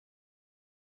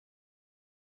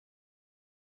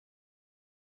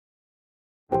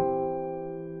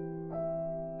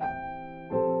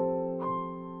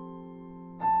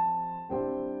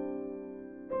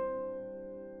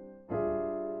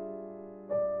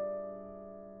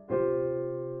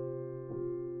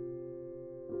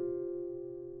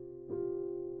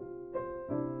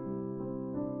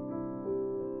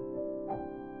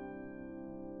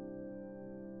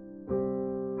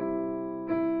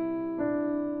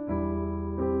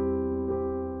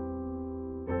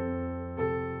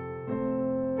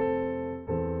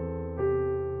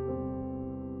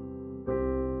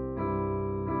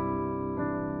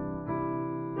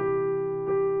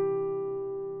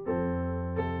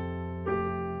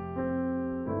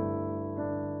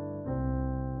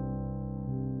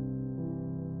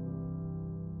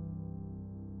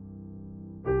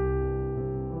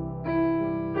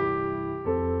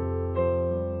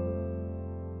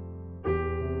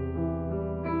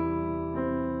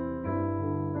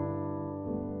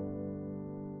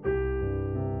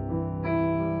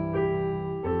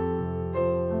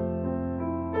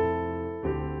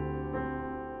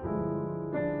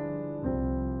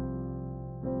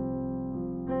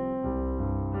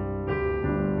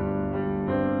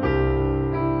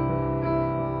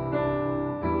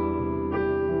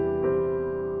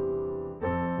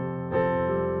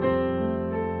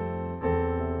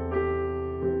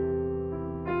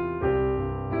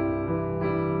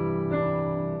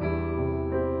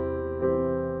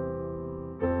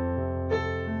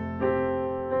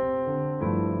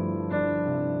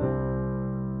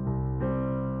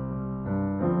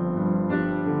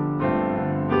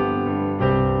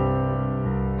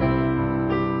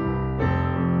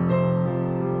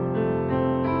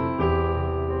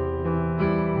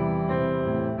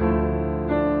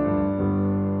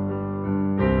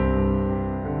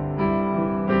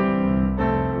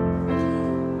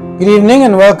Good evening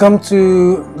and welcome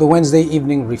to the Wednesday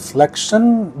evening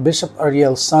reflection. Bishop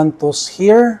Ariel Santos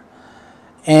here,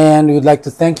 and we would like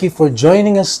to thank you for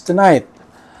joining us tonight.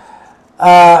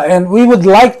 And we would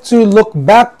like to look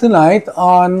back tonight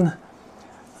on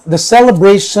the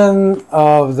celebration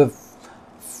of the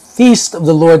Feast of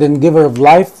the Lord and Giver of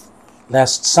Life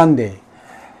last Sunday.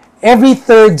 Every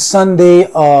third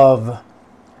Sunday of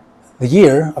the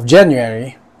year, of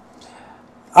January,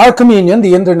 our communion,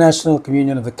 the International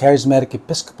Communion of the Charismatic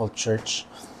Episcopal Church,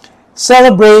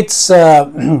 celebrates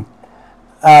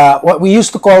what we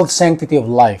used to call the Sanctity of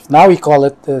Life. Now we call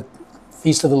it the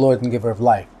Feast of the Lord and Giver of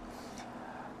Life.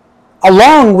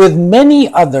 Along with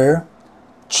many other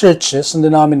churches and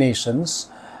denominations,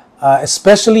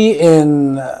 especially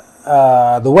in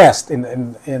the West, in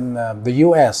the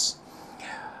U.S.,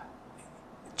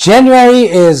 January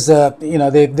is,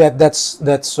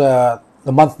 that's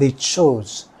the month they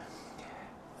chose.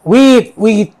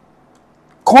 We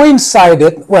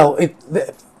coincided,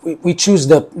 we choose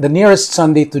the nearest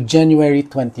Sunday to January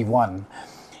 21.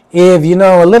 If you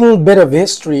know a little bit of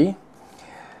history,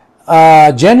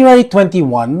 January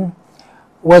 21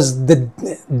 was the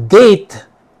date,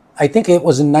 I think it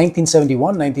was in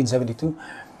 1971, 1972,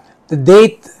 the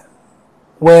date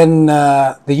when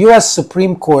the U.S.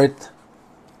 Supreme Court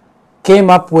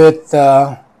came up with,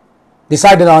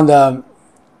 decided on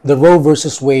the Roe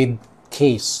versus Wade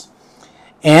case,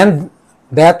 and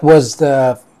that was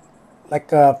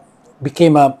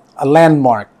became a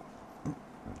landmark.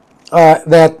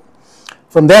 That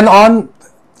from then on,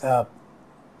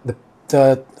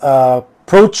 the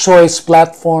pro-choice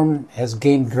platform has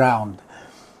gained ground,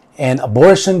 and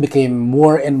abortion became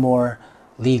more and more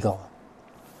legal.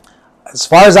 As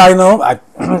far as I know,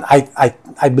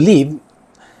 I believe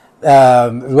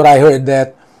what I heard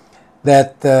that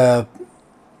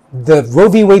the Roe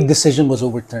v. Wade decision was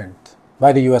overturned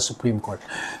by the U.S. Supreme Court.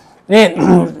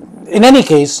 In any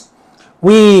case,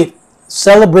 we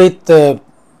celebrate the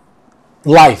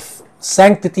life,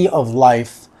 sanctity of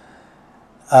life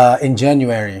in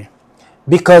January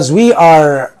because we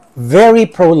are very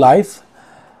pro-life.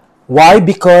 Why?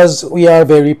 Because we are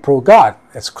very pro-God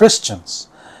as Christians.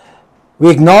 We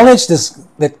acknowledge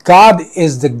that God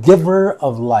is the giver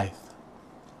of life.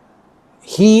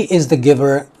 He is the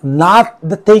giver, not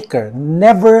the taker,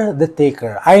 never the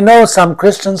taker. I know some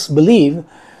Christians believe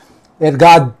that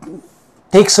God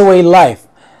takes away life,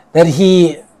 that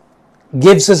He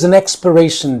gives us an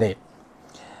expiration date.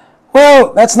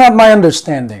 Well, that's not my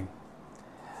understanding.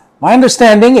 My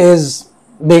understanding is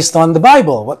based on the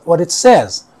Bible, what it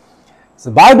says.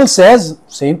 The Bible says,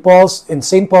 in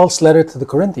St. Paul's letter to the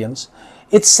Corinthians,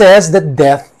 it says that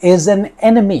death is an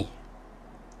enemy.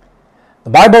 The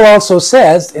Bible also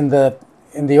says in the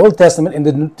Old Testament, in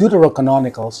the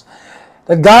Deuterocanonicals,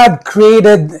 that God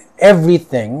created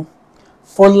everything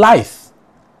for life.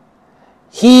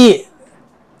 He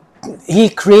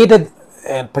created,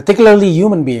 and particularly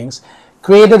human beings,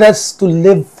 created us to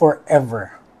live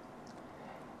forever.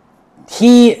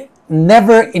 He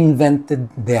never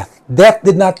invented death. Death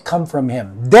did not come from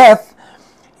Him. Death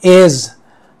is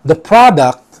the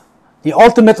product, the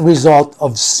ultimate result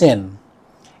of sin.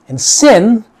 And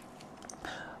sin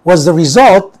was the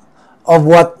result of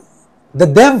what the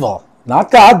devil, not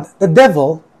God, the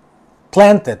devil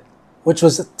planted, which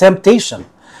was temptation.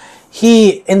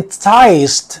 He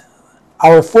enticed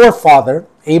our forefather,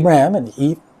 Abraham and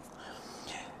Eve,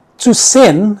 to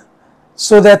sin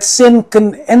so that sin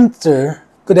could enter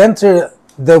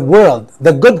the world,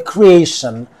 the good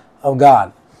creation of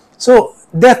God. So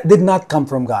death did not come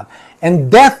from God. And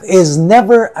death is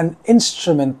never an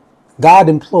instrument God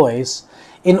employs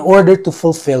in order to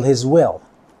fulfill His will.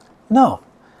 No.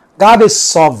 God is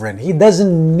sovereign. He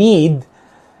doesn't need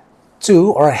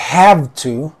to or have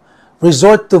to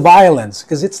resort to violence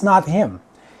because it's not Him.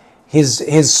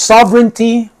 His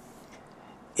sovereignty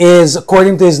is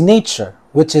according to His nature,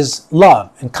 which is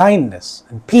love and kindness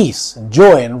and peace and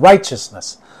joy and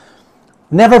righteousness.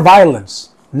 Never violence,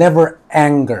 never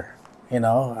anger.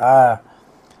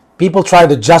 People try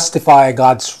to justify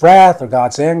God's wrath or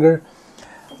God's anger.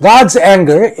 God's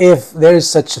anger, if there is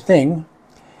such a thing,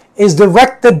 is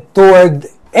directed toward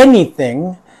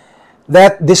anything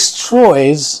that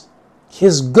destroys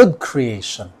His good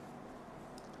creation.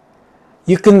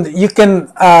 You can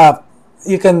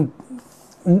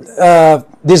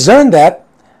discern that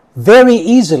very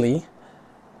easily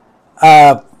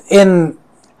in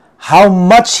how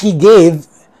much He gave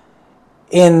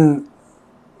in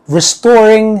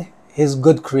restoring His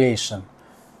good creation.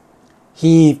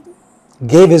 He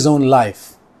gave His own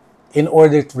life in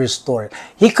order to restore it.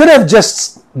 He could have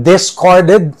just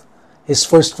discarded His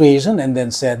first creation and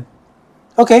then said,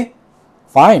 Okay,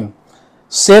 fine.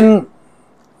 Sin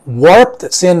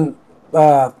warped, sin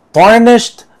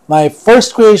tarnished my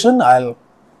first creation.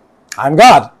 I'm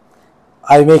God.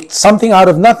 I make something out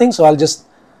of nothing, so I'll just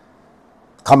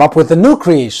come up with a new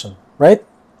creation, right?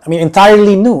 I mean,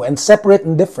 entirely new and separate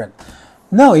and different.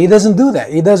 No, he doesn't do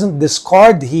that. He doesn't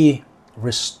discard, he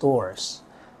restores.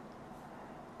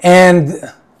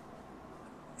 And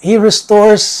he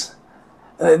restores,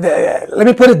 let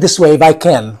me put it this way if I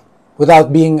can,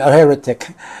 without being a heretic.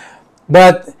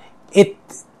 But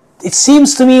it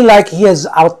seems to me like he has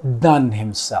outdone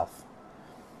himself.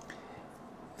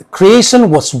 The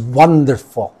creation was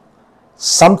wonderful,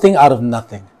 something out of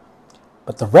nothing.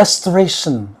 But the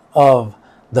restoration of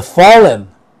the fallen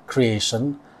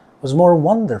creation was more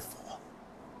wonderful.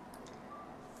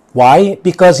 Why?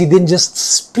 Because he didn't just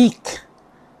speak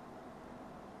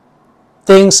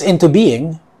things into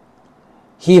being.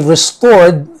 He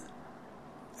restored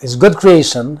his good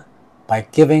creation by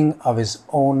giving of his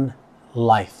own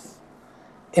life.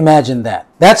 Imagine that.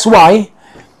 That's why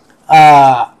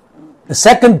the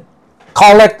second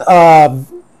collect, the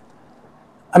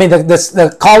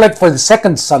collect for the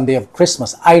second Sunday of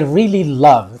Christmas, I really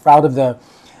love, out of the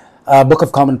Book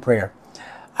of Common Prayer,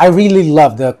 I really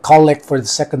love the collect for the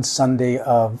second Sunday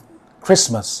of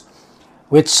Christmas,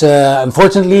 which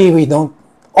unfortunately we don't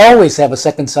always have a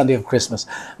second Sunday of Christmas.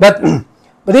 But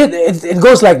it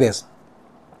goes like this.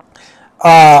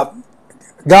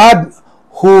 God,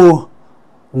 who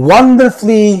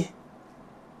wonderfully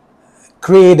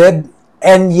created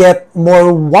and yet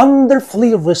more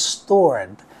wonderfully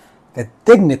restored the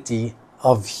dignity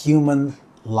of human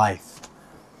life.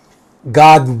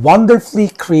 God wonderfully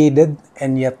created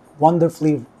and yet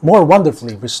more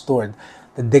wonderfully restored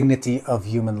the dignity of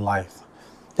human life.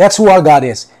 That's who our God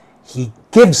is. He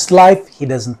gives life, he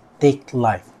doesn't take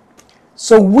life.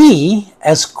 So we,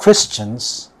 as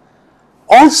Christians,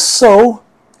 also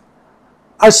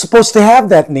are supposed to have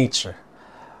that nature.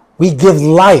 We give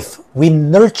life, we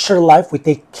nurture life, we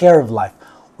take care of life.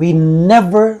 We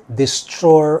never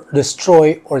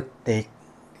destroy or take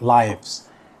lives.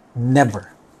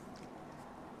 Never.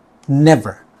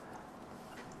 Never.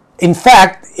 In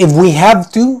fact, if we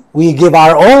have to, we give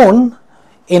our own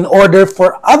in order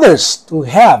for others to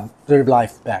have their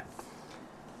life back.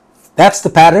 That's the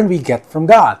pattern we get from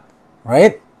God,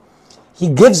 right? He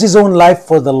gives his own life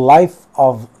for the life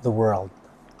of the world.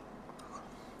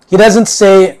 He doesn't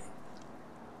say,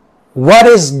 what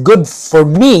is good for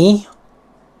me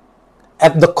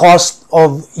at the cost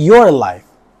of your life?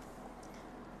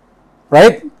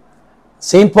 Right?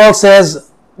 St. Paul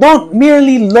says, don't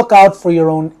merely look out for your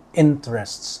own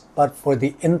interests, but for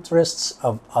the interests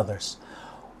of others.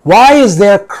 Why is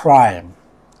there crime?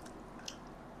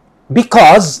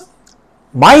 Because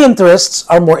my interests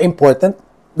are more important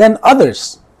than other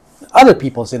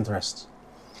people's interests.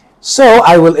 So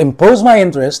I will impose my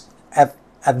interest at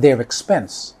their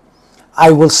expense.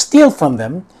 I will steal from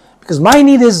them because my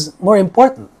need is more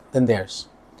important than theirs.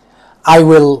 I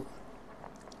will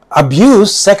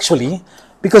abuse sexually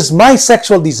because my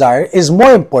sexual desire is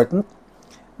more important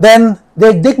than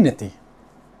their dignity,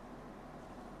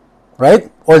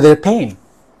 right? Or their pain.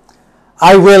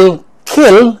 I will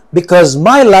kill because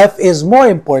my life is more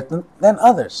important than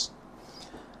others.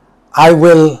 I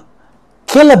will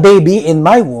kill a baby in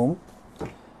my womb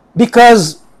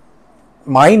because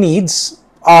my needs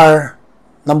are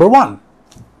number one.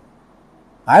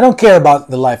 I don't care about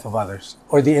the life of others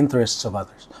or the interests of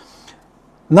others.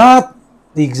 Not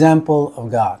the example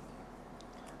of God.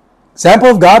 Example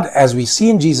of God, as we see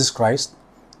in Jesus Christ,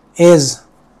 is,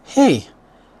 hey,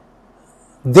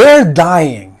 they're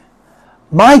dying.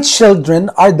 My children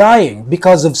are dying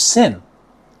because of sin.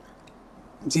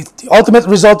 The ultimate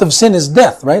result of sin is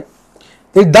death, right?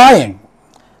 They're dying.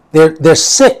 They're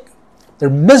sick. They're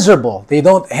miserable. They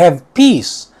don't have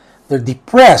peace. They're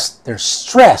depressed. They're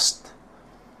stressed.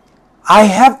 I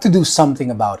have to do something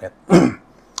about it.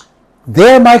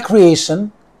 They're my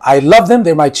creation. I love them.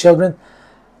 They're my children.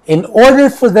 In order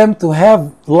for them to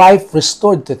have life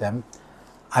restored to them,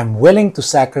 I'm willing to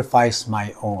sacrifice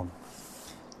my own,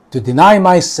 to deny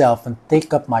myself and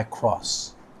take up my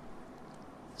cross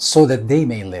so that they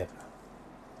may live.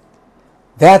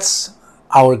 That's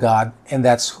our God, and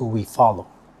that's who we follow.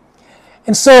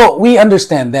 And so we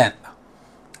understand that.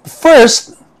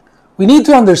 First, we need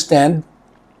to understand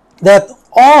that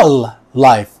all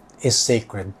life is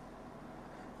sacred.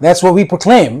 That's what we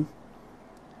proclaim.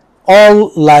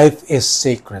 All life is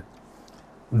sacred.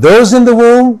 Those in the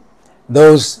womb,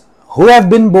 those who have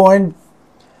been born,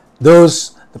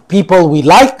 the people we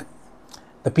like,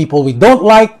 the people we don't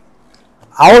like,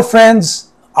 our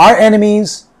friends, our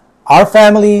enemies, our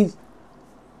family,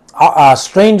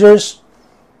 strangers,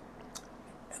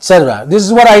 etc. This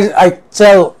is what I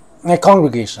tell my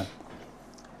congregation.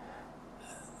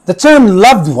 The term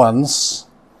loved ones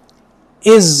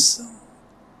is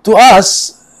to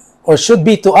us, or should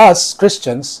be to us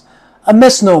Christians, a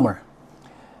misnomer,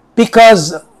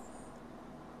 because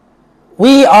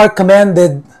we are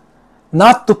commanded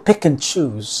not to pick and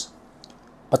choose,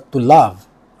 but to love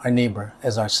our neighbor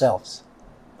as ourselves,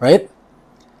 right?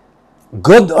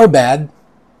 Good or bad,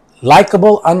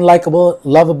 likable, unlikable,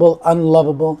 lovable,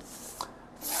 unlovable,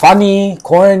 funny,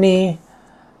 corny,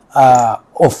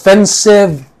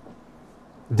 offensive,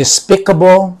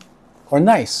 despicable, or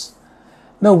nice.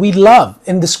 No, we love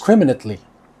indiscriminately.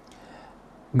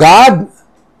 God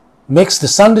makes the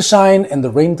sun to shine and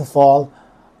the rain to fall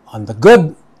on the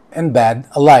good and bad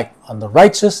alike, on the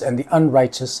righteous and the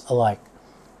unrighteous alike.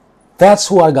 That's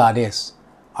who our God is.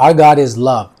 Our God is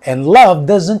love, and love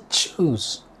doesn't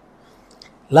choose.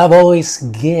 Love always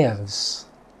gives.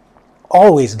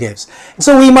 Always gives. And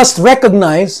so we must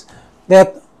recognize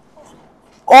that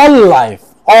all life,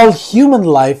 all human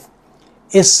life,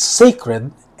 is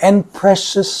sacred and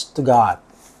precious to God.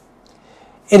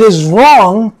 It is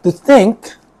wrong to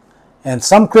think, and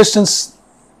some Christians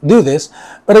do this,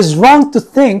 but it's wrong to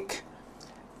think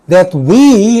that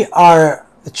we are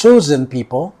the chosen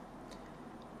people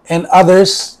and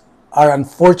others are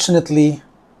unfortunately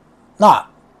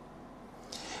not.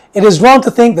 It is wrong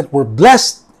to think that we're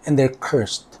blessed and they're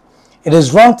cursed. It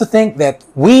is wrong to think that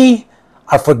we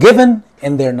are forgiven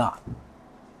and they're not.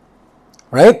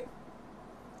 Right?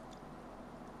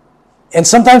 And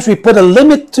sometimes we put a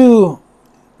limit to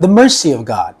the mercy of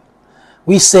God.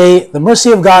 We say the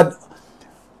mercy of God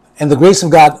and the grace of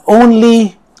God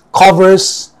only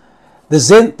covers the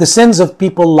sins of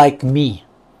people like me,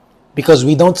 because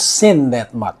we don't sin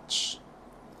that much.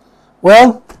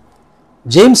 Well,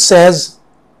 James says,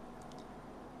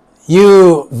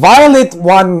 you violate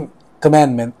one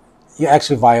commandment, you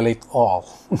actually violate all.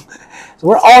 So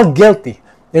we're all guilty.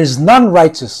 There's none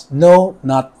righteous, no,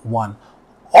 not one.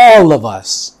 All of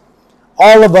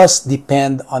us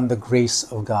depend on the grace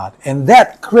of God. And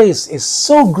that grace is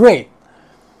so great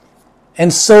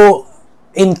and so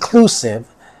inclusive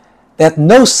that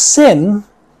no sin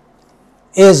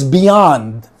is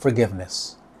beyond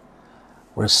forgiveness.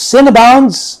 Where sin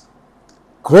abounds,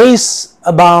 grace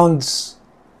abounds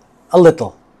a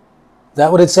little. Is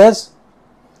that what it says?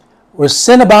 Where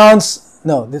sin abounds,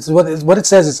 no, this is what it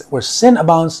says is, where sin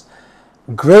abounds,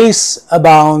 grace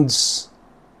abounds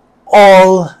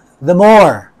all the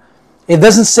more. It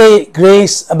doesn't say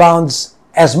grace abounds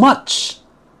as much,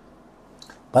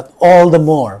 but all the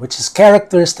more, which is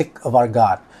characteristic of our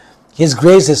God. His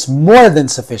grace is more than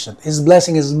sufficient. His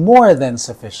blessing is more than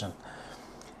sufficient.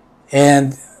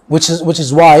 And which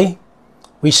is why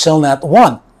we shall not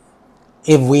want,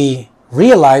 if we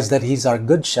realize that He's our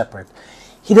good shepherd.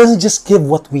 He doesn't just give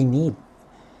what we need.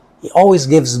 He always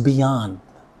gives beyond.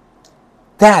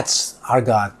 That's our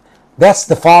God. That's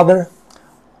the Father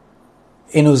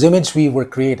in whose image we were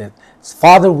created. It's the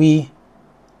Father we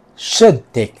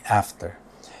should take after.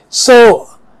 So,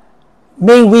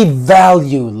 may we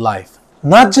value life,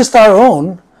 not just our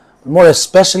own, but more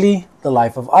especially the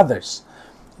life of others.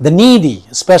 The needy,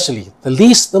 especially, the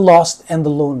least, the lost, and the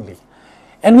lonely.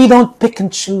 And we don't pick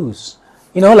and choose.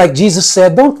 You know, like Jesus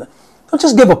said, don't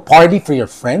just give a party for your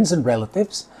friends and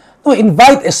relatives. No,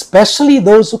 invite especially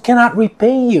those who cannot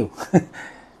repay you.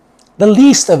 The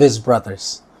least of His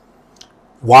brothers.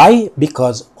 Why?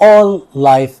 Because all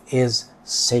life is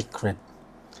sacred.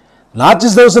 Not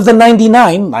just those of the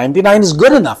 99. 99 is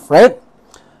good enough, right?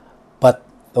 But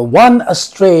the one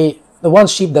astray, the one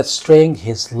sheep that's straying,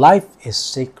 his life is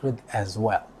sacred as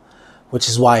well. Which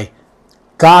is why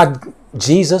God,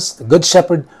 Jesus, the Good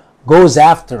Shepherd, goes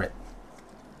after it.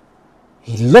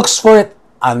 He looks for it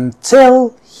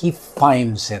until He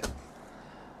finds it.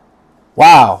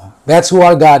 Wow, that's who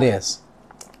our God is.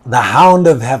 The Hound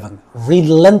of Heaven,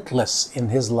 relentless in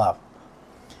His love.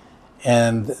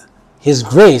 And His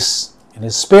grace and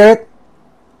His Spirit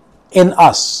in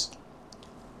us,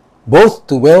 both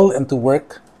to will and to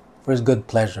work for His good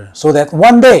pleasure. So that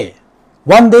one day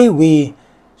we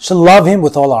shall love Him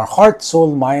with all our heart,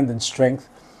 soul, mind, and strength,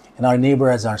 and our neighbor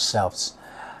as ourselves.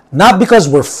 Not because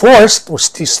we're forced,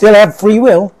 we still have free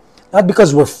will, not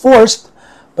because we're forced,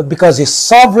 but because His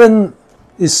sovereignty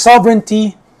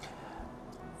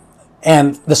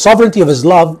and the sovereignty of His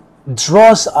love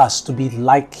draws us to be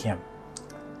like Him,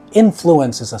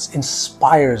 influences us,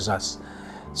 inspires us,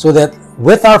 so that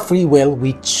with our free will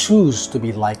we choose to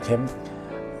be like Him,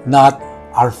 not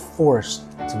are forced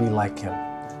to be like Him.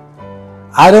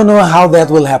 I don't know how that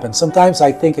will happen. Sometimes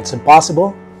I think it's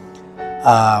impossible.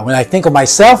 When I think of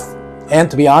myself, and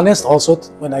to be honest, also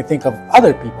when I think of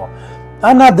other people,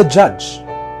 I'm not the judge.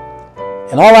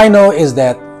 And all I know is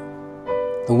that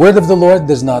the word of the Lord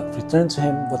does not return to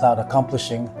him without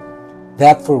accomplishing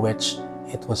that for which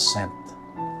it was sent.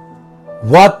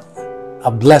 What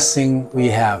a blessing we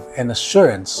have, an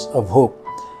assurance of hope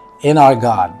in our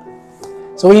God.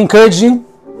 So we encourage you,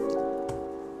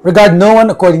 regard no one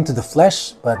according to the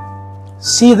flesh, but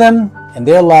see them and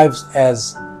their lives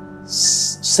as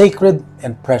sacred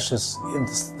and precious in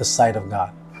the sight of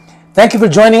God. Thank you for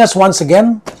joining us once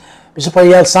again. Bishop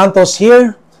Ariel Santos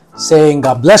here, saying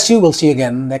God bless you. We'll see you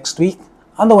again next week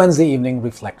on the Wednesday evening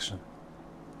reflection.